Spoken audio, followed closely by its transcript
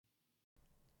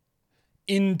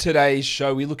In today's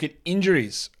show, we look at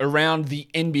injuries around the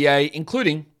NBA,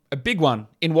 including a big one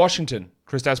in Washington.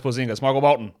 Kristaps Porzingis, Michael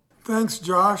Bolton. Thanks,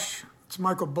 Josh. It's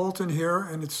Michael Bolton here,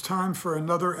 and it's time for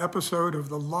another episode of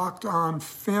the Locked On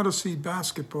Fantasy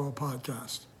Basketball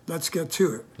Podcast. Let's get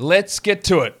to it. Let's get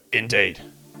to it, indeed.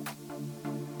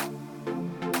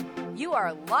 You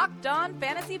are Locked On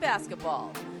Fantasy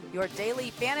Basketball, your daily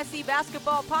fantasy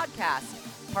basketball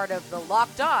podcast, part of the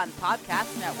Locked On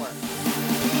Podcast Network.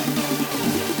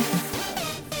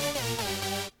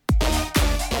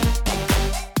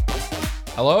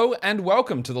 Hello and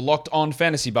welcome to the Locked On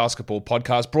Fantasy Basketball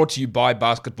Podcast, brought to you by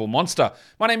Basketball Monster.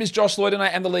 My name is Josh Lloyd and I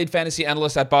am the lead fantasy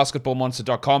analyst at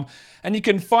basketballmonster.com, and you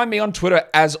can find me on Twitter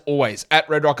as always at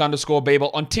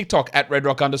redrock_Beeble, on TikTok at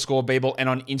redrock_Beeble, and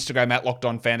on Instagram at Locked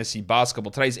On Fantasy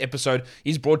Basketball. Today's episode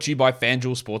is brought to you by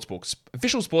FanDuel Sportsbook,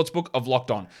 official sportsbook of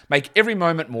Locked On. Make every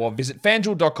moment more. Visit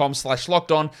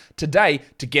fanduel.com/lockedon today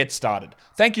to get started.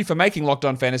 Thank you for making Locked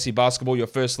On Fantasy Basketball your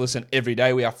first listen every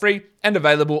day. We are free and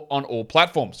available on all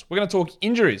platforms. We're going to talk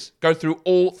injuries, go through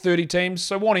all 30 teams.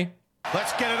 So, Warnie.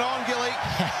 Let's get it on, Gilly.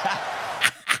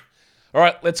 All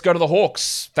right, let's go to the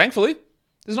Hawks. Thankfully,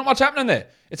 there's not much happening there.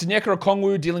 It's Onyeka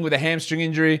Okongwu dealing with a hamstring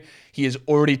injury. He is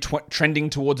already trending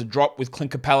towards a drop with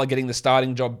Clint Capella getting the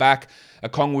starting job back.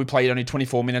 Okongwu played only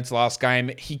 24 minutes last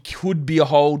game. He could be a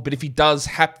hold, but if he does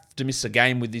have to miss a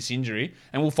game with this injury,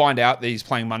 and we'll find out that he's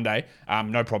playing Monday,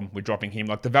 no problem with dropping him.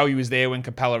 Like, the value is there when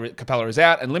Capella is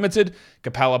out and limited.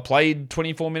 Capella played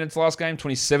 24 minutes last game,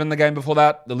 27 the game before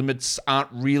that. The limits aren't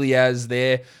really as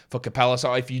there for Capella,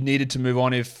 so if you needed to move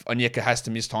on, if Onyeka has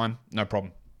to miss time, no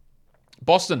problem.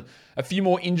 Boston, a few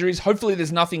more injuries. Hopefully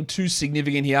there's nothing too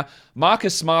significant here.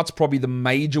 Marcus Smart's probably the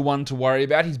major one to worry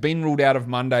about. He's been ruled out of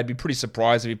Monday. I'd be pretty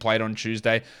surprised if he played on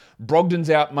Tuesday. Brogdon's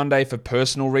out Monday for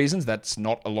personal reasons. That's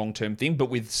not a long-term thing.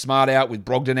 But with Smart out, with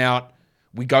Brogdon out,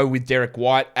 we go with Derek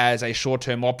White as a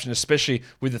short-term option, especially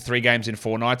with the 3 games in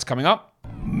 4 nights coming up.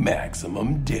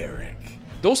 Maximum Derek.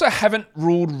 They also haven't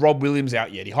ruled Rob Williams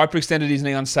out yet. He hyperextended his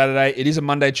knee on Saturday. It is a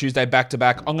Monday-Tuesday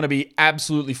back-to-back. I'm going to be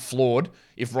absolutely floored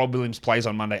if Rob Williams plays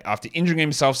on Monday after injuring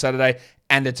himself Saturday,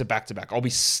 and it's a back-to-back. I'll be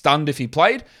stunned if he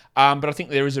played, but I think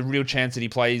there is a real chance that he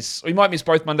plays. Or he might miss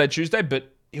both Monday, Tuesday,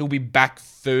 but he'll be back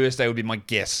Thursday would be my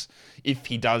guess if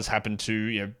he does happen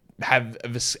to have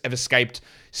escaped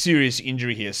serious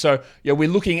injury here. So, we're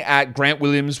looking at Grant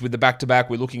Williams with the back-to-back.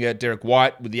 We're looking at Derek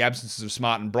White with the absences of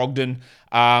Smart and Brogdon.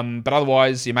 But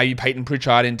otherwise, maybe Peyton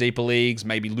Pritchard in deeper leagues,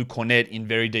 maybe Luke Cornett in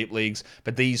very deep leagues.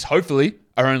 But these, hopefully,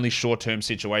 are only short-term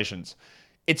situations.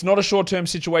 It's not a short-term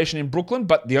situation in Brooklyn,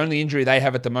 but the only injury they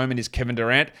have at the moment is Kevin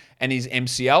Durant and his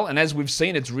MCL. And as we've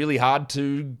seen, it's really hard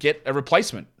to get a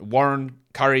replacement. Warren,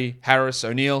 Curry, Harris,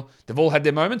 O'Neal, they've all had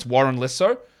their moments. Warren less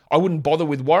so. I wouldn't bother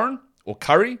with Warren or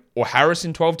Curry or Harris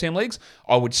in 12-team leagues.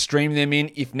 I would stream them in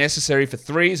if necessary for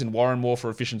threes and Warren more for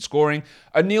efficient scoring.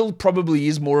 O'Neal probably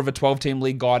is more of a 12-team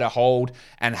league guy to hold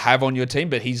and have on your team,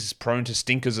 but he's prone to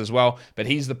stinkers as well. But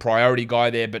he's the priority guy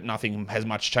there, but nothing has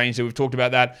much changed. So we've talked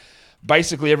about that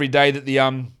basically every day that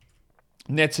the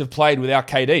Nets have played without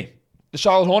KD. The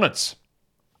Charlotte Hornets.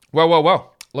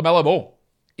 Well. LaMelo Ball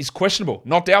is questionable.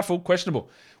 Not doubtful, questionable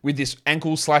with this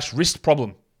ankle/wrist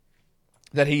problem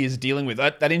that he is dealing with.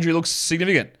 That injury looks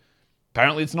significant.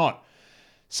 Apparently it's not.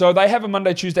 So they have a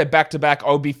Monday-Tuesday back-to-back.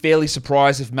 I would be fairly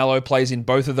surprised if Melo plays in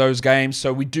both of those games.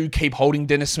 So we do keep holding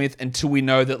Dennis Smith until we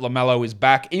know that LaMelo is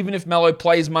back. Even if Melo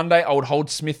plays Monday, I would hold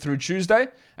Smith through Tuesday,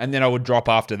 and then I would drop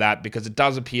after that because it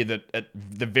does appear that at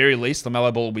the very least,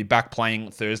 LaMelo Ball will be back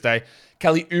playing Thursday.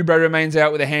 Kelly Oubre remains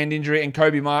out with a hand injury, and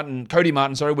Cody Martin,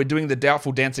 we're doing the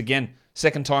doubtful dance again.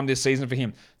 Second time this season for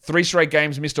him. 3 straight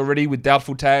games missed already with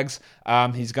doubtful tags.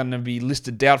 He's going to be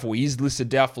listed doubtful. He is listed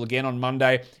doubtful again on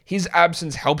Monday. His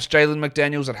absence helps Jalen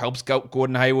McDaniels. It helps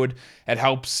Gordon Hayward. It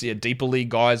helps deeper league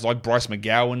guys like Bryce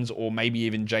McGowan's or maybe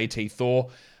even JT Thor.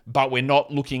 But we're not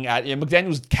looking at...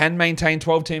 McDaniels can maintain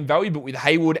 12-team value, but with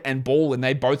Hayward and Ball, when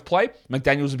they both play,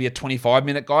 McDaniels will be a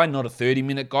 25-minute guy, not a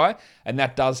 30-minute guy. And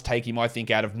that does take him, I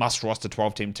think, out of must-roster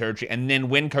 12-team territory. And then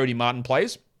when Cody Martin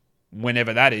plays,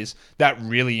 whenever that is, that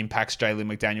really impacts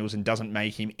Jalen McDaniels and doesn't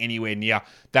make him anywhere near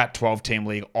that 12-team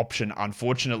league option,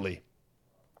 unfortunately.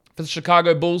 For the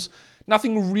Chicago Bulls,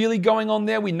 nothing really going on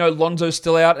there. We know Lonzo's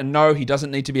still out, and no, he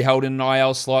doesn't need to be held in an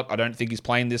IL slot. I don't think he's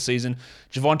playing this season.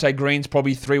 Javonte Green's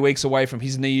probably 3 weeks away from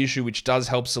his knee issue, which does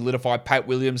help solidify Pat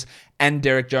Williams and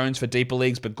Derek Jones for deeper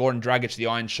leagues, but Gordon Dragic, the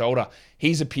iron shoulder,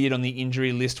 he's appeared on the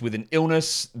injury list with an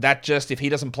illness. That just, if he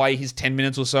doesn't play his 10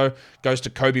 minutes or so, goes to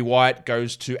Kobe White,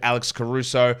 goes to Alex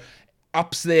Caruso,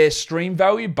 ups their stream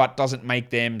value, but doesn't make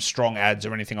them strong ads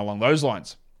or anything along those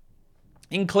lines.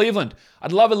 In Cleveland,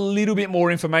 I'd love a little bit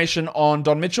more information on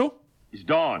Don Mitchell. is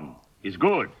done, is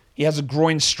good. He has a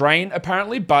groin strain,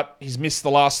 apparently, but he's missed the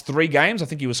last 3 games. I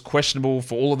think he was questionable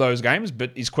for all of those games,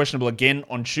 but he's questionable again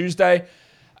on Tuesday.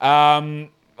 I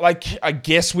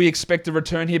guess we expect a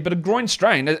return here, but a groin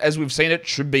strain, as we've seen it,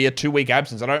 should be a 2-week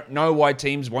absence. I don't know why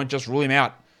teams won't just rule him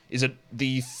out. Is it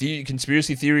the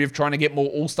conspiracy theory of trying to get more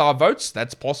all-star votes?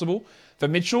 That's possible. For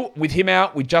Mitchell, with him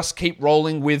out, we just keep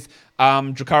rolling with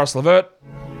Dracarys Levert.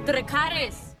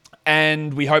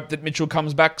 And we hope that Mitchell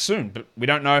comes back soon, but we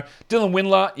don't know. Dylan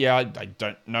Windler, I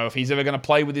don't know if he's ever going to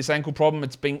play with this ankle problem.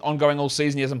 It's been ongoing all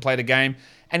season. He hasn't played a game,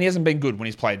 and he hasn't been good when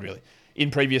he's played, really, in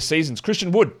previous seasons.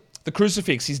 Christian Wood, the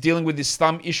crucifix, he's dealing with this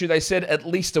thumb issue. They said at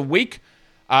least a week.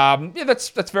 That's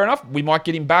fair enough. We might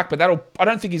get him back, but I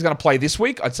don't think he's going to play this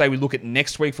week. I'd say we look at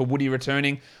next week for Woody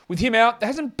returning. With him out, there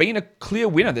hasn't been a clear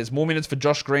winner. There's more minutes for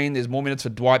Josh Green. There's more minutes for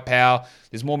Dwight Powell.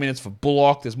 There's more minutes for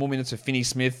Bullock. There's more minutes for Finney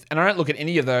Smith. And I don't look at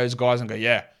any of those guys and go,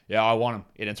 yeah, I want him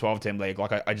in a 12-team league.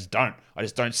 I just don't. I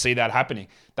just don't see that happening.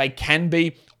 They can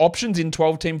be options in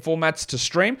 12-team formats to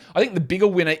stream. I think the bigger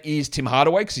winner is Tim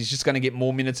Hardaway because he's just going to get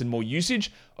more minutes and more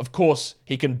usage. Of course,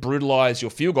 he can brutalize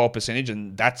your field goal percentage,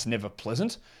 and that's never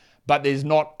pleasant. But there's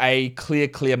not a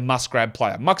clear must-grab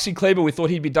player. Maxi Kleber, we thought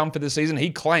he'd be done for the season. He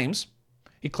claims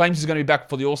he's going to be back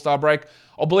for the All-Star break.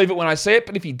 I'll believe it when I see it,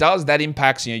 but if he does, that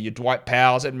impacts your Dwight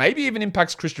Powells. It maybe even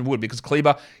impacts Christian Wood because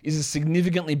Kleber is a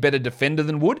significantly better defender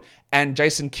than Wood, and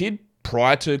Jason Kidd,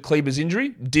 prior to Kleber's injury,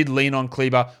 did lean on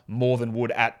Kleber more than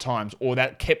Wood at times, or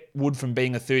that kept Wood from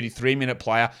being a 33-minute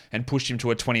player and pushed him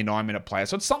to a 29-minute player.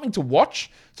 So it's something to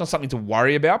watch. It's not something to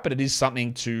worry about, but it is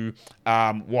something to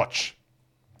watch.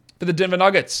 For the Denver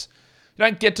Nuggets, you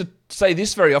don't get to say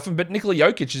this very often, but Nikola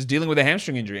Jokic is dealing with a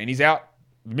hamstring injury, and he's out,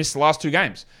 missed the last 2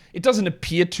 games. It doesn't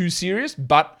appear too serious,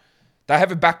 but they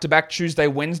have a back-to-back Tuesday,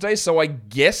 Wednesday, so I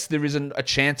guess there isn't a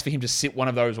chance for him to sit one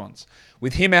of those ones.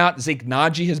 With him out, Zeke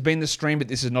Naji has been the stream, but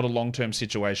this is not a long-term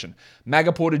situation.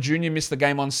 Maga Porter Jr. missed the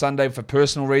game on Sunday for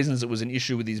personal reasons. It was an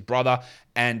issue with his brother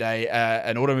and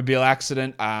an automobile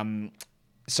accident.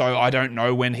 So I don't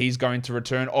know when he's going to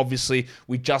return. Obviously,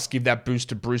 we just give that boost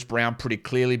to Bruce Brown pretty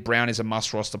clearly. Brown is a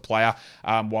must-roster player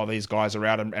while these guys are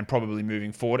out and probably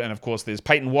moving forward. And, of course, there's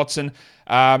Peyton Watson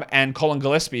and Colin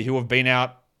Gillespie, who have been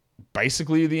out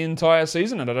basically the entire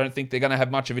season, and I don't think they're going to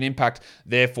have much of an impact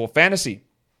there for fantasy.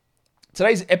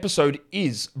 Today's episode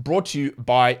is brought to you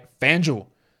by FanDuel.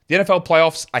 The NFL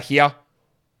playoffs are here.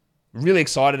 Really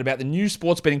excited about the new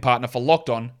sports betting partner for Locked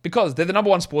On because they're the number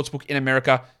 1 sportsbook in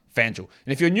America, FanDuel.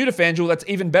 And if you're new to FanDuel, that's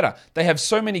even better. They have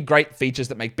so many great features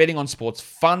that make betting on sports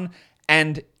fun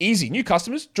and easy. New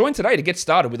customers, join today to get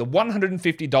started with a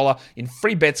 $150 in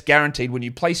free bets guaranteed when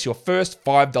you place your first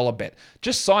 $5 bet.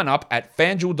 Just sign up at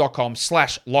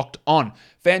FanDuel.com/lockedon.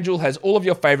 FanDuel has all of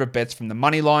your favorite bets from the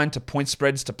money line to point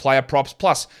spreads to player props.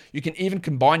 Plus, you can even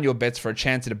combine your bets for a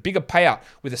chance at a bigger payout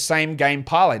with a same game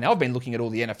parlay. Now, I've been looking at all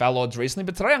the NFL odds recently,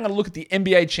 but today I'm going to look at the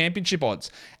NBA championship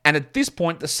odds. And at this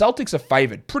point, the Celtics are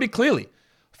favored pretty clearly,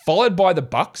 followed by the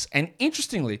Bucks, and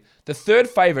interestingly, the third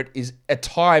favorite is a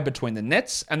tie between the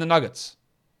Nets and the Nuggets.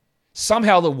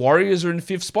 Somehow the Warriors are in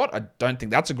 5th spot. I don't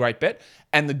think that's a great bet.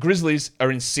 And the Grizzlies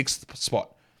are in 6th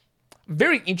spot.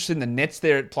 Very interested in the Nets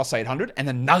there at plus 800 and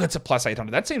the Nuggets at plus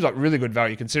 800. That seems like really good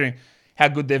value considering how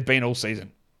good they've been all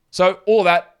season. So all of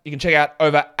that you can check out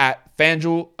over at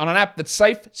FanDuel on an app that's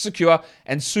safe, secure,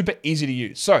 and super easy to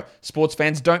use. So sports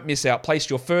fans, don't miss out. Place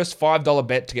your first $5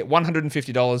 bet to get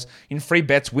 $150 in free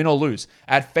bets, win or lose,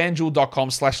 at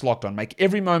FanDuel.com/lockedon. Make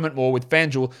every moment more with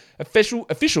FanDuel,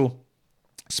 official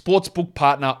sportsbook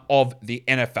partner of the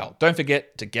NFL. Don't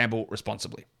forget to gamble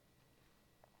responsibly.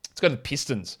 Let's go to the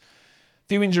Pistons.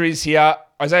 Few injuries here.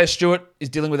 Isaiah Stewart is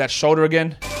dealing with that shoulder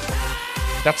again.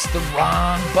 That's the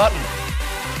wrong button.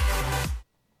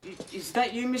 Is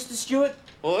that you, Mr. Stewart?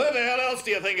 Well, who the hell else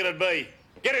do you think it'd be?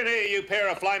 Get in here, you pair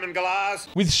of flaming galahs.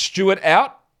 With Stewart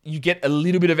out, you get a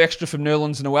little bit of extra from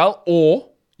Nerlens Noel, or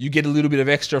you get a little bit of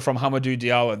extra from Hamidou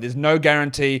Diallo. There's no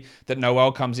guarantee that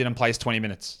Noel comes in and plays 20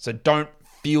 minutes. So don't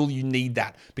feel you need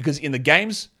that. Because in the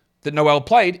games that Noel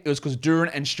played, it was because Duren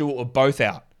and Stewart were both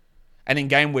out. And in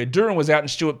game where Duren was out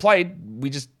and Stewart played, we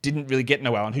just didn't really get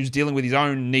Noel, and who's dealing with his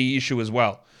own knee issue as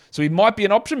well. So he might be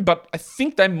an option, but I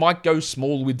think they might go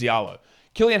small with Diallo.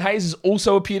 Killian Hayes has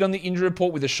also appeared on the injury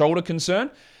report with a shoulder concern.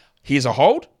 Here's a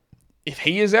hold. If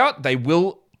he is out, they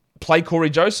will play Corey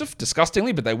Joseph,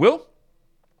 disgustingly, but they will.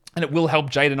 And it will help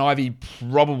Jaden Ivey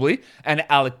probably, and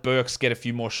Alec Burks get a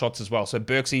few more shots as well. So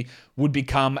Burksy would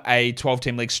become a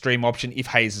 12-team league stream option if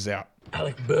Hayes is out.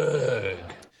 Alec Berg.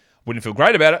 Wouldn't feel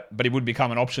great about it, but he would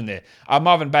become an option there.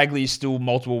 Marvin Bagley is still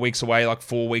multiple weeks away, like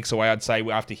 4 weeks away, I'd say,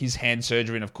 after his hand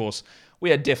surgery. And of course,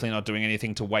 we are definitely not doing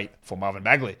anything to wait for Marvin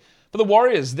Bagley. For the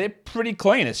Warriors, they're pretty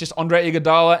clean. It's just Andre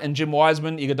Iguodala and Jim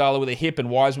Wiseman. Iguodala with a hip and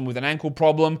Wiseman with an ankle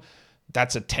problem.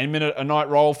 That's a 10-minute a night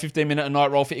roll, 15-minute a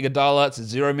night roll for Iguodala. It's a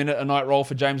 0-minute a night roll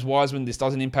for James Wiseman. This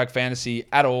doesn't impact fantasy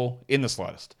at all in the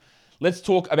slightest. Let's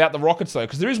talk about the Rockets, though,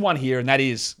 because there is one here, and that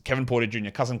is Kevin Porter Jr.,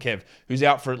 Cousin Kev, who's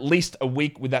out for at least a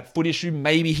week with that foot issue.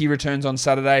 Maybe he returns on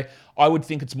Saturday. I would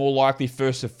think it's more likely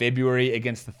 1st of February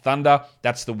against the Thunder.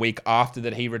 That's the week after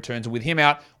that he returns. With him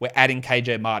out, we're adding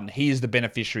KJ Martin. He is the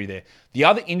beneficiary there. The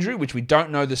other injury, which we don't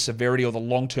know the severity or the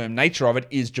long-term nature of it,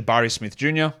 is Jabari Smith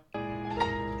Jr.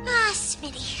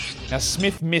 Now,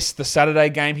 Smith missed the Saturday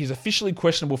game. He's officially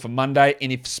questionable for Monday. And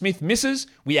if Smith misses,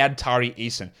 we add Tari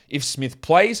Eason. If Smith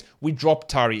plays, we drop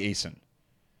Tari Eason.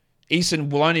 Eason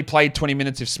will only play 20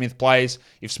 minutes if Smith plays.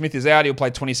 If Smith is out, he'll play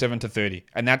 27 to 30.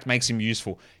 And that makes him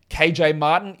useful. KJ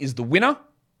Martin is the winner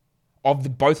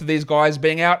of both of these guys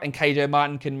being out. And KJ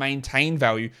Martin can maintain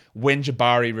value when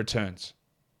Jabari returns.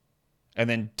 And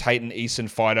then Tate and Eason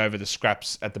fight over the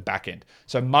scraps at the back end.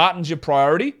 So Martin's your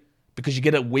priority because you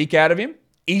get a week out of him.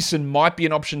 Eason might be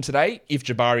an option today if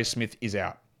Jabari Smith is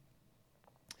out.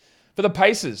 For the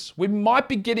Pacers, we might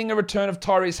be getting a return of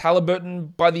Tyrese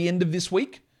Halliburton by the end of this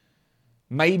week.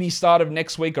 Maybe start of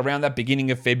next week, around that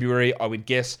beginning of February, I would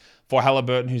guess, for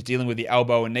Halliburton, who's dealing with the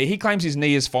elbow and knee. He claims his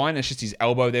knee is fine. It's just his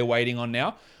elbow they're waiting on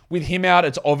now. With him out,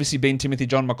 it's obviously been Timothy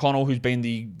John McConnell, who's been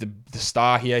the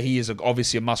star here. He is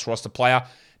obviously a must-roster player.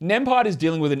 Nembhard is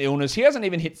dealing with an illness. He hasn't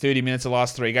even hit 30 minutes the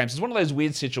last 3 games. It's one of those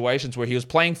weird situations where he was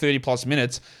playing 30-plus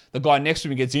minutes. The guy next to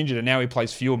him gets injured, and now he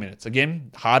plays fewer minutes.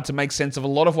 Again, hard to make sense of a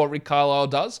lot of what Rick Carlisle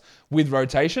does with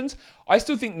rotations. I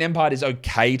still think Nembhard is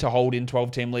okay to hold in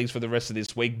 12-team leagues for the rest of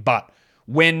this week, but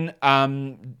when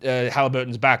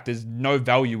Halliburton's back, there's no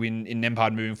value in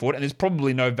Nembhard moving forward, and there's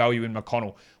probably no value in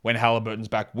McConnell when Halliburton's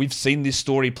back. We've seen this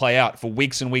story play out for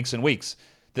weeks and weeks and weeks,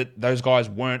 that those guys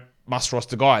weren't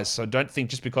must-roster guys. So don't think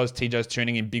just because TJ's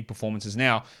turning in big performances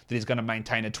now that he's going to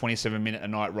maintain a 27-minute a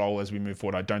night role as we move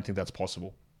forward. I don't think that's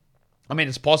possible. I mean,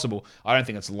 it's possible. I don't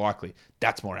think it's likely.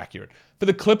 That's more accurate. For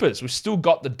the Clippers, we've still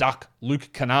got the Duck,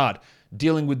 Luke Kennard,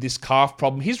 dealing with this calf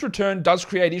problem. His return does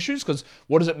create issues because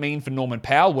what does it mean for Norman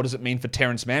Powell? What does it mean for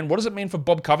Terrence Mann? What does it mean for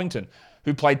Bob Covington,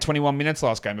 who played 21 minutes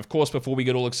last game? Of course, before we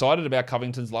get all excited about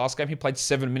Covington's last game, he played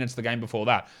 7 minutes the game before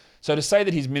that. So to say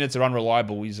that his minutes are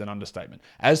unreliable is an understatement.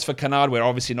 As for Kennard, we're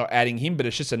obviously not adding him, but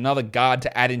it's just another guard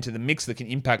to add into the mix that can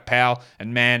impact Powell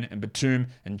and Mann and Batum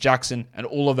and Jackson and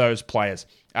all of those players.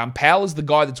 Powell is the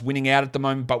guy that's winning out at the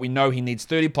moment, but we know he needs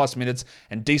 30-plus minutes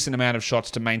and decent amount of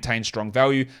shots to maintain strong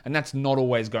value, and that's not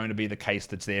always going to be the case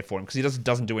that's there for him because he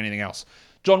doesn't do anything else.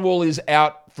 John Wall is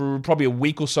out for probably a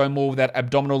week or so more with that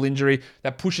abdominal injury.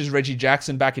 That pushes Reggie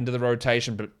Jackson back into the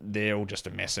rotation, but they're all just a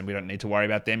mess, and we don't need to worry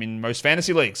about them in most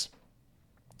fantasy leagues.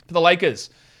 For the Lakers,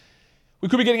 we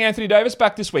could be getting Anthony Davis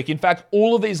back this week. In fact,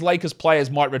 all of these Lakers players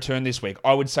might return this week.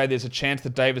 I would say there's a chance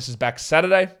that Davis is back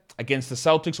Saturday against the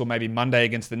Celtics or maybe Monday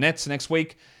against the Nets next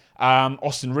week.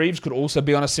 Austin Reeves could also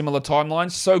be on a similar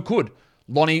timeline. So could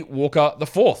Lonnie Walker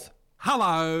IV.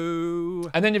 Hello.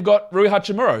 And then you've got Rui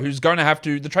Hachimura, who's going to have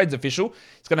to, the trade's official,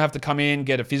 he's going to have to come in,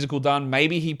 get a physical done.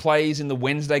 Maybe he plays in the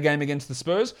Wednesday game against the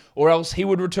Spurs, or else he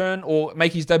would return or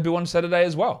make his debut on Saturday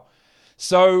as well.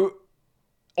 So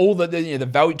all the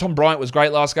value, Tom Bryant was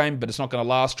great last game, but it's not going to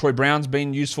last. Troy Brown's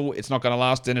been useful. It's not going to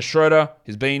last. Dennis Schroeder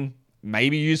has been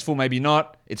maybe useful, maybe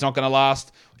not. It's not going to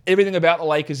last. Everything about the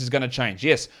Lakers is going to change.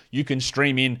 Yes, you can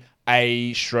stream in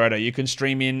a Schroeder. You can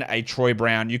stream in a Troy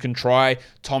Brown. You can try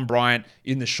Tom Bryant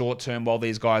in the short term while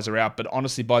these guys are out. But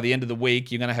honestly, by the end of the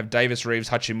week, you're going to have Davis, Reeves,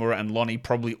 Hachimura, and Lonnie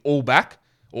probably all back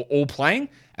or all playing.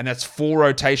 And that's 4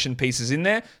 rotation pieces in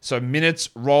there. So minutes,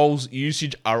 roles,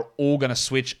 usage are all going to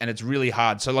switch, and it's really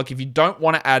hard. So like if you don't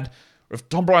want to add, if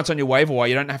Tom Bryant's on your waiver wire,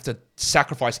 you don't have to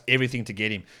sacrifice everything to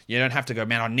get him. You don't have to go,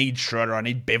 man, I need Schroeder, I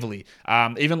need Beverly.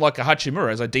 Even like a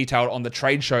Hachimura, as I detailed on the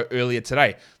trade show earlier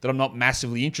today, that I'm not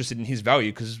massively interested in his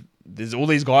value because there's all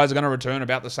these guys are going to return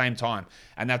about the same time.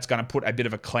 And that's going to put a bit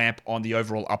of a clamp on the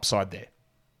overall upside there.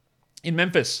 In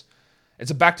Memphis,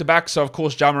 it's a back-to-back, so of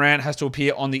course Ja Morant has to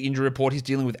appear on the injury report. He's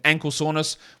dealing with ankle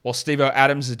soreness, while Steve-O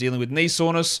Adams is dealing with knee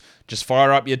soreness. Just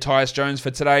fire up your Tyus Jones for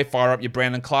today, fire up your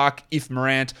Brandon Clark if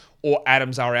Morant or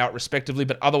Adams are out respectively,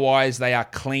 but otherwise they are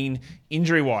clean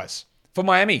injury-wise. For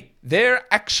Miami, they're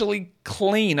actually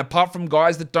clean, apart from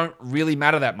guys that don't really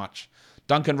matter that much.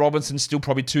 Duncan Robinson still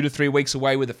probably 2 to 3 weeks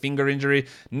away with a finger injury.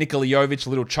 Nikola Jovic,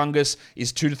 Little Chungus,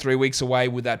 is 2 to 3 weeks away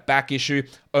with that back issue.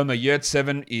 Omer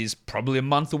Yurtseven is probably a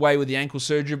month away with the ankle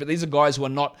surgery, but these are guys who are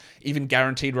not even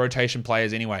guaranteed rotation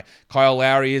players anyway. Kyle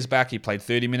Lowry is back. He played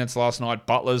 30 minutes last night.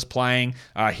 Butler's playing.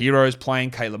 Hero's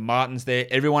playing. Caleb Martin's there.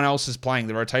 Everyone else is playing.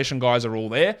 The rotation guys are all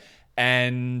there,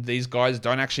 and these guys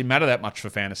don't actually matter that much for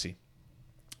fantasy.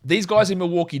 These guys in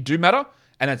Milwaukee do matter,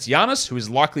 and it's Giannis, who is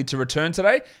likely to return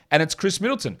today, and it's Chris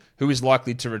Middleton, who is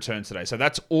likely to return today. So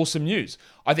that's awesome news.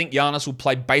 I think Giannis will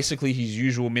play basically his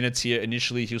usual minutes here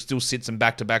initially. He'll still sit some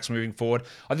back-to-backs moving forward.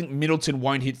 I think Middleton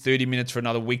won't hit 30 minutes for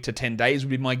another week to 10 days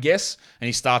would be my guess, and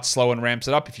he starts slow and ramps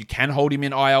it up. If you can hold him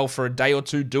in IL for a day or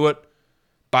two, do it.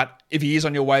 But if he is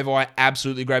on your waiver wire,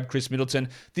 absolutely grab Chris Middleton.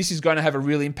 This is going to have a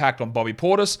real impact on Bobby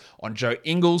Portis, on Joe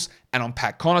Ingles, and on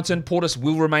Pat Connaughton. Portis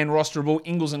will remain rosterable.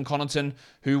 Ingles and Connaughton,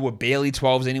 who were barely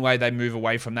 12s anyway, they move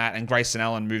away from that. And Grayson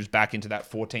Allen moves back into that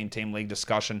 14-team league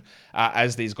discussion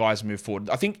as these guys move forward.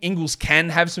 I think Ingles can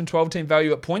have some 12-team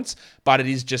value at points, but it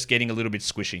is just getting a little bit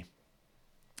squishy.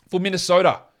 For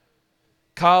Minnesota,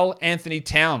 Karl Anthony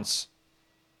Towns.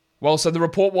 Well, so the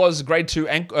report was grade 2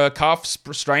 calf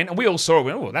strain, and we all saw it.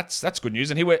 We went, oh, that's good news.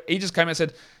 And he just came out and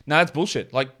said, no, that's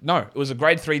bullshit. Like, no, it was a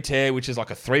grade 3 tear, which is like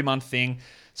a 3-month thing.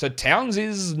 So Towns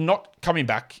is not coming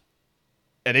back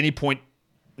at any point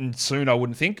soon, I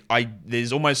wouldn't think.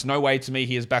 There's almost no way to me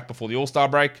he is back before the All-Star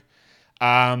break.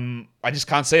 I just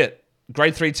can't see it.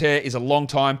 Grade 3 tear is a long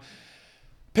time.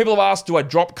 People have asked, do I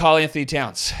drop Karl Anthony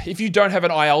Towns? If you don't have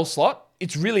an IL slot,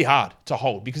 it's really hard to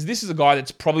hold because this is a guy that's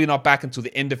probably not back until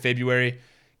the end of February.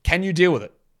 Can you deal with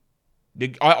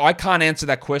it? I can't answer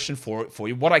that question for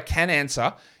you. What I can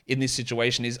answer in this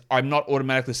situation is I'm not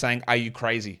automatically saying, are you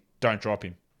crazy? Don't drop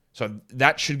him. So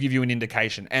that should give you an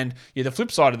indication. And yeah, the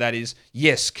flip side of that is,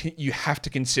 yes, you have to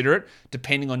consider it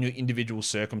depending on your individual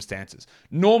circumstances.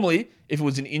 Normally, if it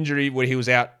was an injury where he was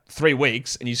out 3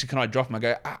 weeks and you said, can I drop him? I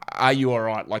go, are you all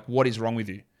right? Like, what is wrong with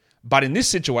you? But in this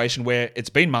situation where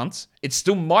it's been months, it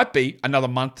still might be another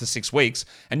month to 6 weeks,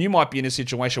 and you might be in a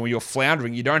situation where you're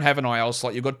floundering, you don't have an IL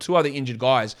slot, you've got 2 other injured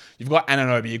guys, you've got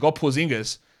Anunoby, you've got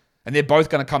Porzingis, and they're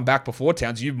both going to come back before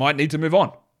Towns, you might need to move on.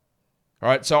 All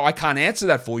right, so I can't answer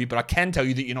that for you, but I can tell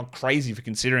you that you're not crazy for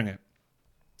considering it.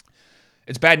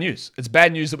 It's bad news. It's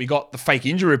bad news that we got the fake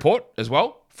injury report as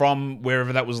well from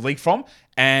wherever that was leaked from,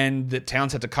 and that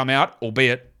Towns had to come out,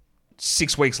 albeit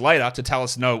 6 weeks later, to tell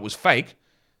us no, it was fake.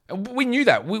 We knew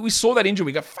that. We saw that injury.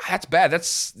 We go, that's bad.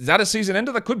 Is that a season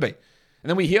ender? That could be. And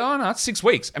then we hear, oh, no, it's 6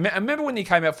 weeks. I remember when he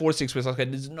came out 4 to 6 weeks, I was like,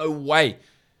 there's no way.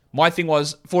 My thing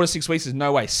was 4 to 6 weeks is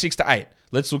no way. 6 to 8.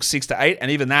 Let's look 6 to 8. And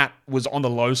even that was on the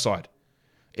low side.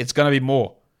 It's going to be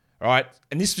more. All right.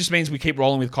 And this just means we keep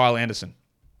rolling with Kyle Anderson.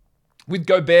 With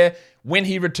Gobert, when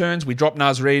he returns, we drop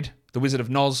Naz Reid, the Wizard of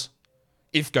Noz.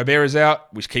 If Gobert is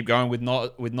out, we keep going with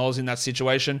Noz in that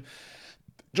situation.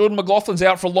 Jordan McLaughlin's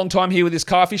out for a long time here with his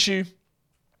calf issue.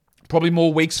 Probably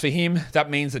more weeks for him. That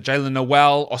means that Jalen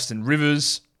Noel, Austin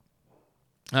Rivers,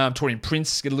 Taurean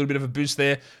Prince get a little bit of a boost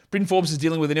there. Bryn Forbes is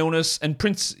dealing with an illness, and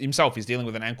Prince himself is dealing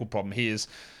with an ankle problem. He is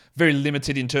very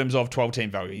limited in terms of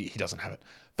 12-team value. He doesn't have it.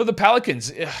 For the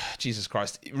Pelicans, Jesus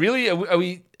Christ. Really? Are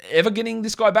we ever getting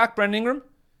this guy back, Brandon Ingram?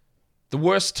 The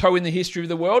worst toe in the history of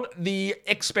the world. The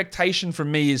expectation from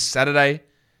me is Saturday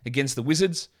against the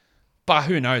Wizards, but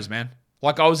who knows, man?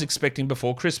 Like I was expecting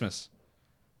before Christmas.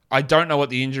 I don't know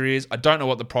what the injury is. I don't know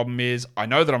what the problem is. I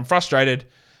know that I'm frustrated,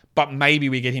 but maybe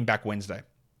we get him back Wednesday.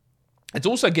 It's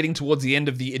also getting towards the end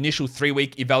of the initial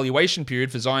 3-week evaluation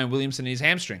period for Zion Williamson and his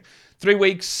hamstring. 3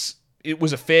 weeks, it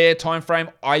was a fair time frame.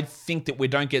 I think that we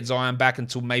don't get Zion back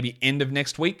until maybe end of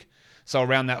next week. So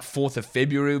around that 4th of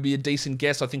February will be a decent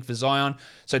guess, I think, for Zion.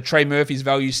 So Trey Murphy's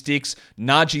value sticks.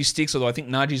 Najee sticks, although I think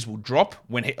Najee's will drop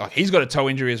when he's got a toe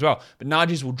injury as well. But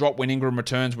Najee's will drop when Ingram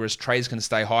returns, whereas Trey's can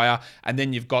stay higher. And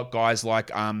then you've got guys like,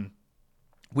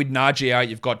 with Najee out,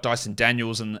 you've got Dyson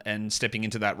Daniels and stepping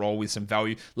into that role with some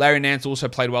value. Larry Nance also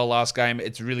played well last game.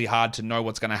 It's really hard to know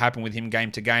what's going to happen with him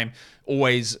game to game.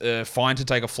 Always fine to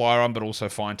take a flyer on, but also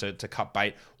fine to cut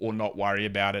bait or not worry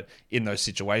about it in those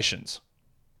situations.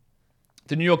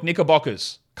 The New York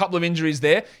Knickerbockers, couple of injuries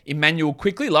there. Emmanuel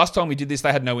Quickley, last time we did this,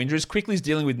 they had no injuries. Quickley's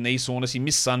dealing with knee soreness. He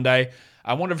missed Sunday.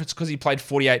 I wonder if it's because he played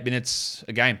 48 minutes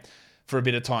a game for a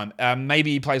bit of time.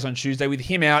 Maybe he plays on Tuesday. With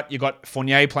him out, you got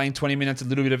Fournier playing 20 minutes, a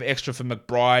little bit of extra for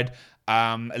McBride,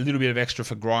 a little bit of extra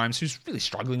for Grimes, who's really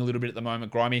struggling a little bit at the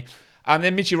moment, Grimey.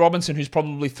 Then Mitchie Robinson, who's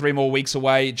probably 3 more weeks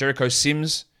away. Jericho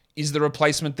Sims is the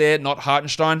replacement there, not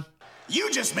Hartenstein.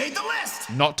 You just made the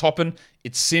list! Not Toppin.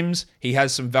 It's Sims. He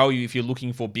has some value if you're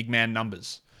looking for big man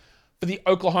numbers. For the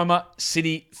Oklahoma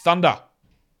City Thunder,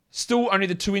 Still only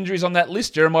the 2 injuries on that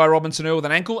list, Jeremiah Robinson-Earl with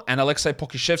an ankle and Alexei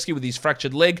Pokusevski with his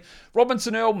fractured leg.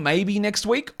 Robinson-Earl maybe next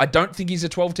week. I don't think he's a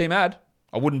 12-team ad.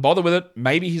 I wouldn't bother with it.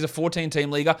 Maybe he's a 14-team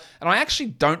leaguer. And I actually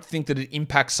don't think that it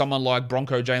impacts someone like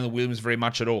Bronco Jalen Williams very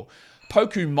much at all.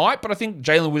 Poku might, but I think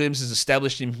Jalen Williams has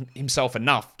established himself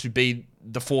enough to be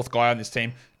the 4th guy on this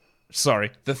team.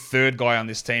 Sorry, the 3rd guy on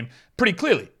this team pretty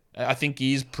clearly. I think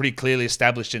he is pretty clearly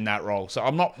established in that role. So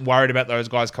I'm not worried about those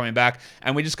guys coming back.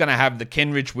 And we're just going to have the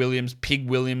Kenrich Williams, Pig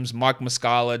Williams, Mike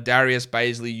Muscala, Darius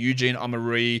Baisley, Eugene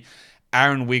Omoruyi,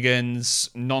 Aaron Wiggins,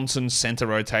 nonsense center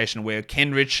rotation where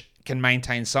Kenrich can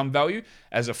maintain some value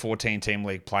as a 14-team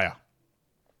league player.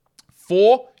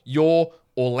 For your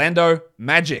Orlando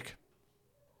Magic.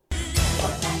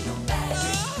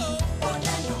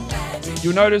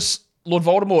 You'll notice Lord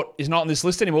Voldemort is not on this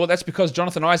list anymore. That's because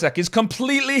Jonathan Isaac is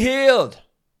completely healed.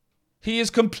 He is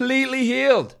completely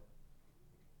healed.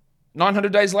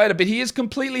 900 days later, but he is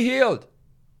completely healed.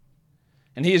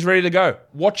 And he is ready to go.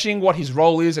 Watching what his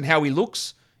role is and how he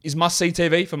looks is must-see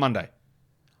TV for Monday.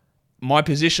 My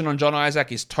position on John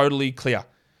Isaac is totally clear.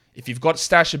 If you've got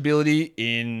stash ability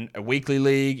in a weekly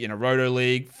league, in a roto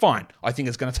league, fine. I think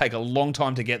it's going to take a long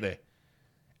time to get there.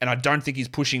 And I don't think he's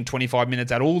pushing 25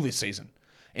 minutes at all this season.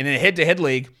 In a head-to-head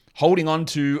league, holding on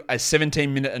to a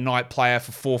 17-minute-a-night player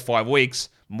for 4 or 5 weeks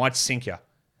might sink you.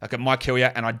 Like it might kill you,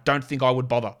 and I don't think I would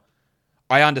bother.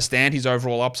 I understand his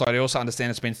overall upside. I also understand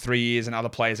it's been 3 years and other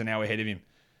players are now ahead of him.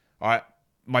 All right,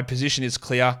 my position is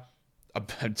clear.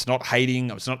 It's not hating.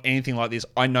 It's not anything like this.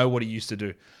 I know what he used to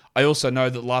do. I also know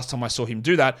that last time I saw him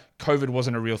do that, COVID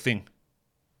wasn't a real thing.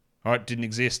 All right, didn't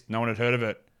exist. No one had heard of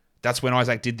it. That's when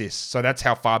Isaac did this. So that's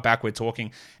how far back we're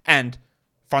talking. And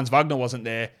Franz Wagner wasn't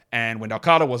there, and Wendell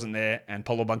Carter wasn't there, and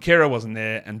Paulo Banchero wasn't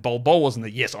there, and Bol wasn't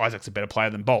there. Yes, Isaac's a better player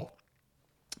than Bol.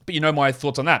 But you know my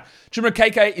thoughts on that. Chuma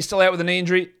KK is still out with a knee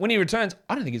injury. When he returns,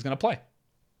 I don't think he's going to play.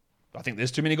 I think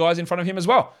there's too many guys in front of him as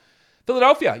well.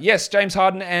 Philadelphia, yes, James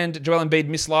Harden and Joel Embiid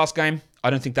missed last game. I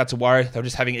don't think that's a worry. They were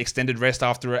just having extended rest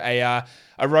after a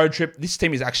road trip. This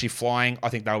team is actually flying. I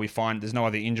think they'll be fine. There's no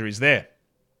other injuries there.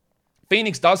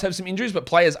 Phoenix does have some injuries, but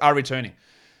players are returning.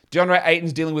 DeAndre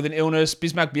Ayton's dealing with an illness.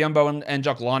 Bismack Biyombo and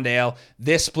Jock Landale,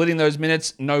 they're splitting those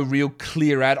minutes. No real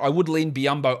clear ad. I would lean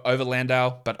Biyombo over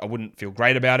Landale, but I wouldn't feel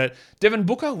great about it. Devin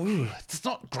Booker, it's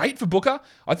not great for Booker.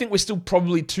 I think we're still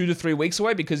probably 2 to 3 weeks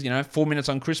away because, 4 minutes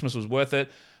on Christmas was worth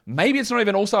it. Maybe it's not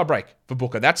even All-Star break for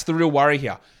Booker. That's the real worry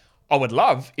here. I would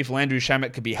love if Landry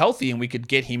Shamet could be healthy and we could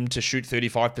get him to shoot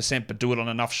 35%, but do it on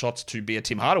enough shots to be a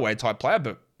Tim Hardaway type player,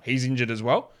 but he's injured as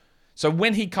well. So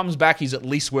when he comes back, he's at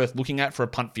least worth looking at for a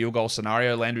punt field goal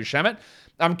scenario, Landry Shamet.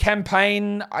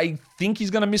 Campaign, I think he's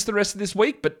going to miss the rest of this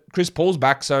week, but Chris Paul's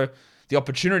back, so the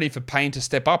opportunity for Payne to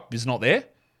step up is not there.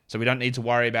 So we don't need to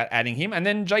worry about adding him. And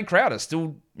then Jay Crowder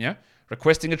still,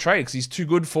 requesting a trade because he's too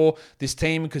good for this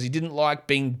team because he didn't like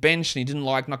being benched and he didn't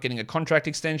like not getting a contract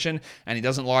extension and he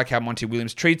doesn't like how Monty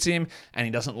Williams treats him and he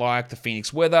doesn't like the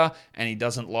Phoenix weather and he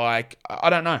doesn't like, I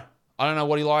don't know. I don't know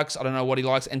what he likes. I don't know what he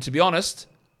likes. And to be honest,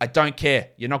 I don't care.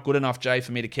 You're not good enough, Jay,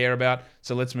 for me to care about.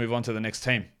 So let's move on to the next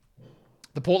team.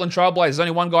 The Portland Trailblazers, there's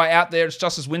only one guy out there. It's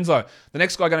Justice Winslow. The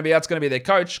next guy going to be out is going to be their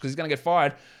coach because he's going to get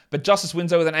fired. But Justice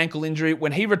Winslow with an ankle injury,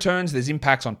 when he returns, there's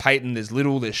impacts on Payton. There's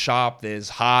Little, there's Sharp, there's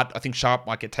Hart. I think Sharp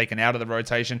might get taken out of the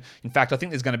rotation. In fact, I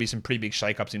think there's going to be some pretty big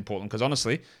shakeups in Portland because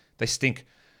honestly, they stink.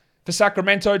 For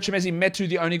Sacramento, Chimezie Metu,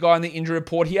 the only guy on the injury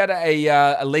report. He had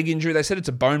a leg injury. They said it's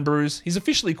a bone bruise. He's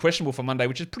officially questionable for Monday,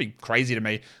 which is pretty crazy to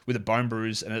me with a bone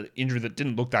bruise and an injury that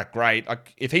didn't look that great.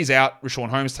 Like, if he's out, Richaun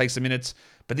Holmes takes the minutes,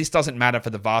 but this doesn't matter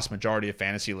for the vast majority of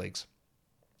fantasy leagues.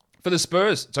 For the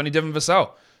Spurs, it's only Devin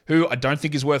Vassell, who I don't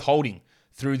think is worth holding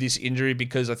through this injury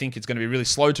because I think it's going to be really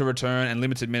slow to return and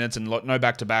limited minutes and no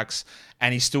back-to-backs,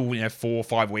 and he's still 4 or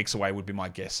 5 weeks away would be my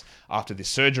guess after this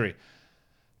surgery.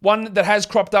 One that has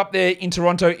cropped up there in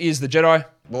Toronto is the Jedi.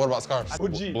 But what about scarves? OG.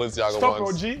 Balenciaga Stop,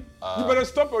 ones. OG. You better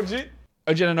stop, OG.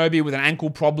 OG Anunoby with an ankle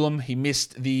problem. He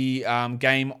missed the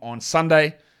game on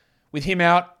Sunday. With him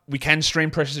out, we can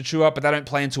stream Precious Achiuwa, but they don't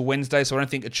play until Wednesday, so I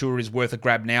don't think Achiuwa is worth a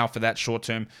grab now for that short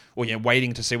term, or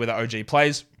waiting to see whether OG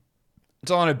plays.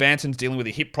 Delano Banton's dealing with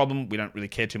a hip problem. We don't really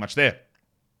care too much there.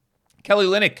 Kelly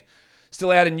Olynyk,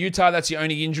 still out in Utah. That's the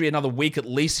only injury. Another week at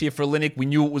least here for Olynyk. We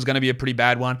knew it was going to be a pretty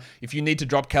bad one. If you need to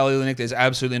drop Kelly Olynyk, there's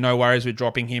absolutely no worries with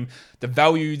dropping him. The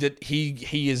value that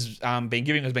he has been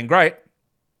giving has been great,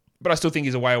 but I still think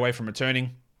he's a way away from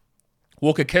returning.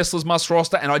 Walker Kessler's must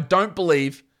roster, and I don't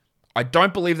believe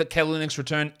that Kelly Olynyk's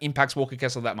return impacts Walker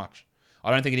Kessler that much.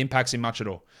 I don't think it impacts him much at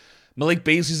all. Malik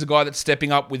Beasley's the guy that's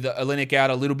stepping up with Olenek out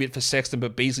a little bit for Sexton,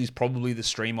 but Beasley's probably the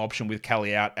stream option with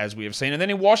Kelly out, as we have seen. And then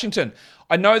in Washington,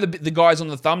 I know the guys on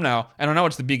the thumbnail, and I know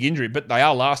it's the big injury, but they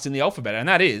are last in the alphabet, and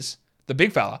that is the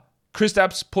big fella,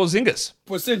 Kristaps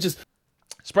Porzingis.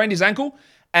 Sprained his ankle,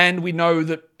 and we know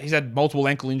that he's had multiple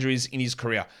ankle injuries in his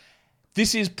career.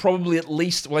 This is probably at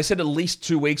least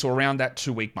 2 weeks or around that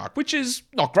 2-week mark, which is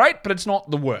not great, but it's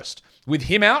not the worst. With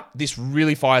him out, this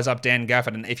really fires up Dan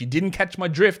Gafford. And if you didn't catch my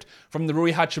drift from the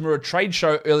Rui Hachimura trade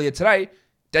show earlier today,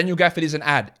 Daniel Gafford is an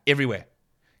ad everywhere.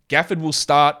 Gafford will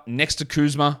start next to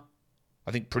Kuzma,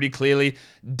 I think pretty clearly.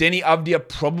 Denny Avdia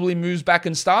probably moves back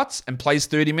and starts and plays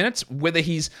 30 minutes,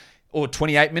 or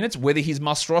 28 minutes, whether he's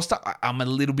must roster. I'm a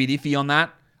little bit iffy on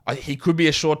that. He could be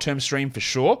a short-term stream for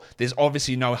sure. There's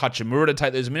obviously no Hachimura to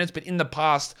take those minutes, but in the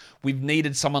past, we've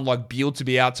needed someone like Beal to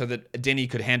be out so that Denny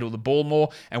could handle the ball more.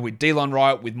 And with Delon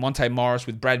Wright, with Monte Morris,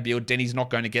 with Brad Beal, Denny's not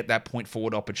going to get that point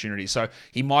forward opportunity. So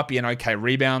he might be an okay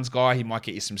rebounds guy. He might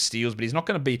get you some steals, but he's not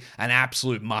going to be an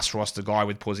absolute must-roster guy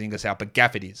with Porzingis out. But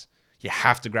Gafford is. You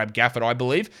have to grab Gafford, I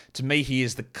believe. To me, he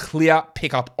is the clear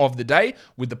pickup of the day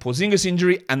with the Porzingis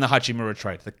injury and the Hachimura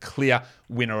trade. The clear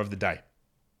winner of the day.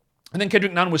 And then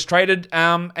Kendrick Nunn was traded,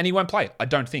 and he won't play. I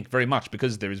don't think very much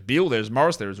because there is Beal, there is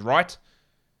Morris, there is Wright,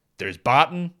 there is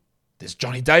Barton, there's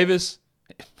Johnny Davis,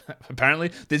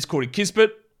 apparently. There's Corey Kispert,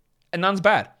 and Nunn's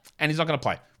bad. And he's not going to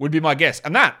play, would be my guess.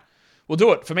 And that will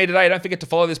do it for me today. Don't forget to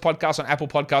follow this podcast on Apple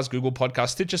Podcasts, Google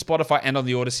Podcasts, Stitcher, Spotify, and on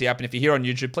the Odyssey app. And if you're here on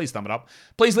YouTube, please thumb it up.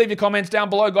 Please leave your comments down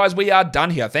below, guys. We are done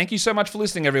here. Thank you so much for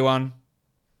listening, everyone.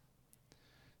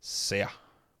 See ya.